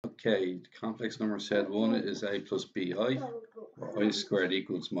Okay, the complex number Z1 is a plus bi, where I squared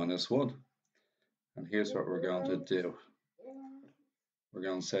equals minus 1. And here's what we're going to do. We're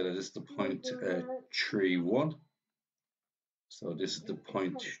going to say that this is the point 3, 1. So this is the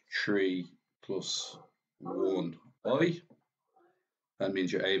point 3 plus 1i. That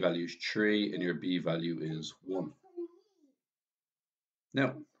means your a value is 3 and your b value is 1.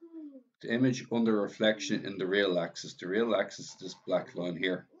 Now, the image under reflection in the real axis is this black line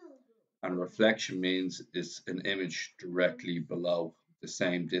here. And reflection means it's an image directly below the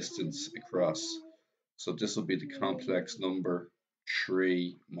same distance across. So this will be the complex number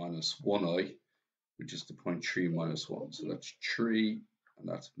 3 minus 1i, which is the point 3 minus 1. So that's 3 and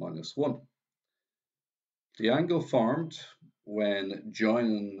that's minus 1. The angle formed when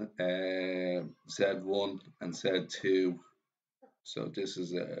joining Z1 and Z2. So this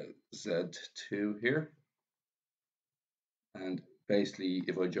is a Z2 here. And basically,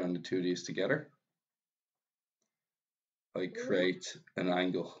 if I join the two of these together, I create an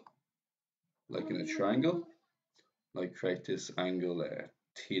angle like in a triangle. I create this angle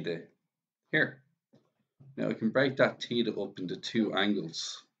theta here. Now I can break that theta up into two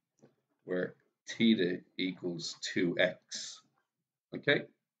angles where theta equals 2x. Okay?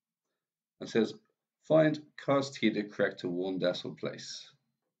 It says find cos theta correct to one decimal place.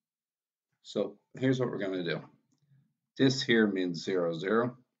 So here's what we're going to do. This here means 0,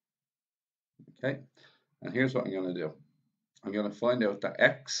 0. Okay? And here's what I'm going to do. I'm going to find out that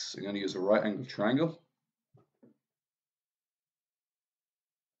x, I'm going to use a right angle triangle.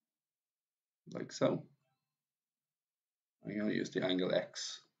 Like so. I'm going to use the angle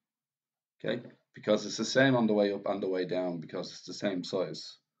x. Okay? Because it's the same on the way up and the way down because it's the same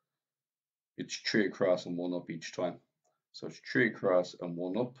size. It's 3 across and 1 up each time. So it's 3 across and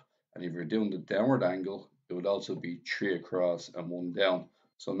 1 up. And if you're doing the downward angle, it would also be 3 across and 1 down.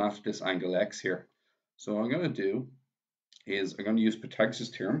 So I'm after this angle x here. So what I'm going to do is I'm going to use Pythagoras'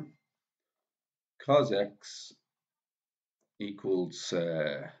 theorem. Cos x equals,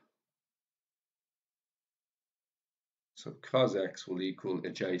 so cos x will equal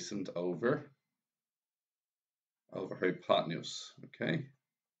adjacent over hypotenuse, okay?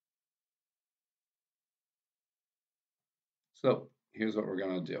 So here's what we're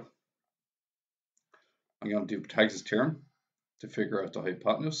going to do. I'm going to do Pythagoras' theorem to figure out the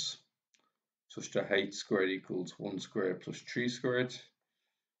hypotenuse, such that h squared equals 1 squared plus 3 squared,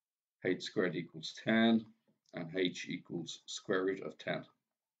 h squared equals 10, and h equals square root of 10.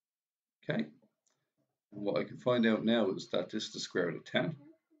 Okay? And what I can find out now is that this is the square root of 10.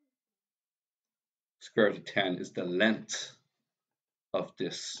 Square root of 10 is the length of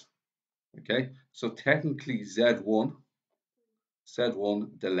this. Okay? So technically Z1,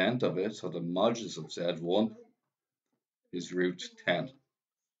 the length of it, so the modulus of Z1 is root 10.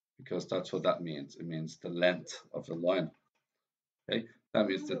 Because that's what that means. It means the length of the line. Okay, that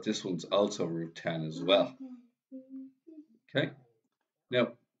means that this one's also root 10 as well. Okay,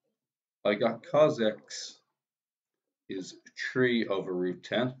 now I got cos x is 3 over root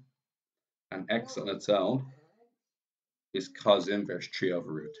 10, and x on its own is cos inverse 3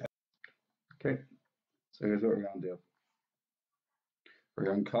 over root 10. Okay, so here's what we're going to do. We're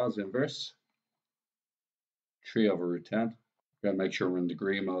going to cos inverse 3 over root 10. We're going to make sure we're in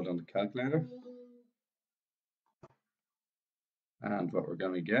degree mode on the calculator. And what we're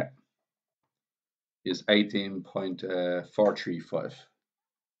going to get is 18.435.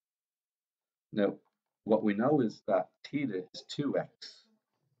 Now, what we know is that theta is 2x.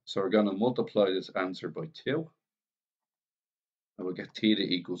 So we're going to multiply this answer by 2. And we'll get theta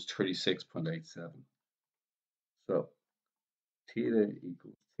equals 36.87. So theta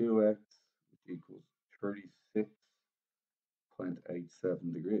equals 2x, which equals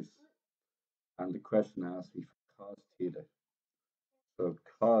 36.87 degrees. And the question asks me for cos theta. So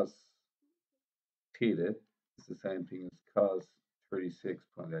cos theta is the same thing as cos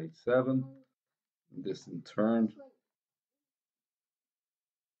 36.87. And this in turn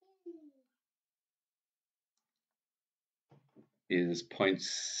is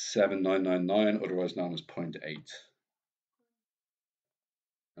 0.7999, otherwise known as 0.8.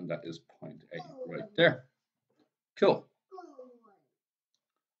 And that is 0.8 right there. Cool.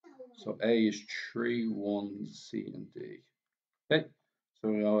 So A is 3, 1, C, and D. Okay, so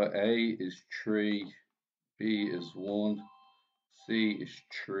we know A is 3, B is 1, C is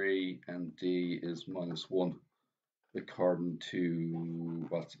 3, and D is minus 1, according to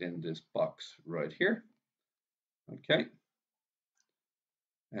what's in this box right here. Okay.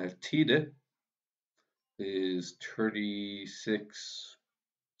 Theta is 36,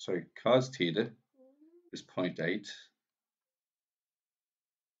 sorry, cos theta is 0.8.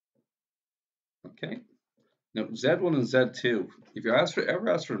 Okay. Now Z1 and Z2, if you ever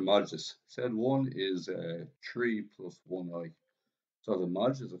ask for the modulus, Z1 is 3 plus 1i. So the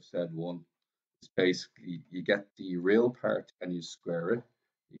modulus of Z1 is basically you get the real part and you square it.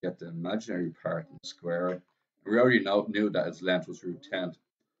 You get the imaginary part and square it. We already knew that its length was root 10.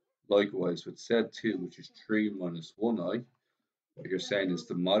 Likewise with Z2, which is 3 minus 1i, what you're saying is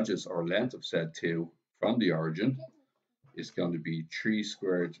the modulus or length of Z2 from the origin is going to be 3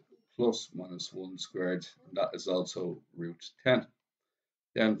 squared plus minus 1 squared, and that is also root 10.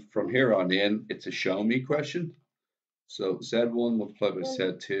 Then from here on in, it's a show me question. So Z1 multiplied by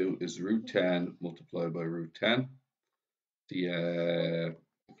Z2 is root 10 multiplied by root 10. The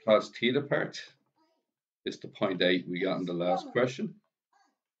cos theta part is the 0.8 we got in the last question.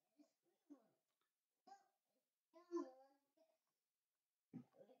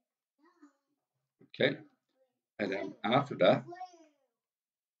 Okay, and then after that,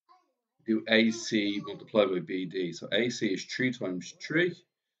 do AC multiplied by BD. So AC is 3 times 3,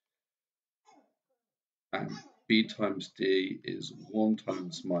 and B times D is 1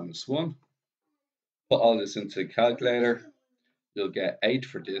 times minus 1. Put all this into the calculator, you'll get 8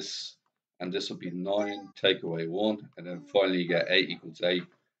 for this, and this will be 9, take away 1, and then finally you get 8 equals 8,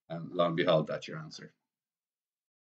 and lo and behold, that's your answer.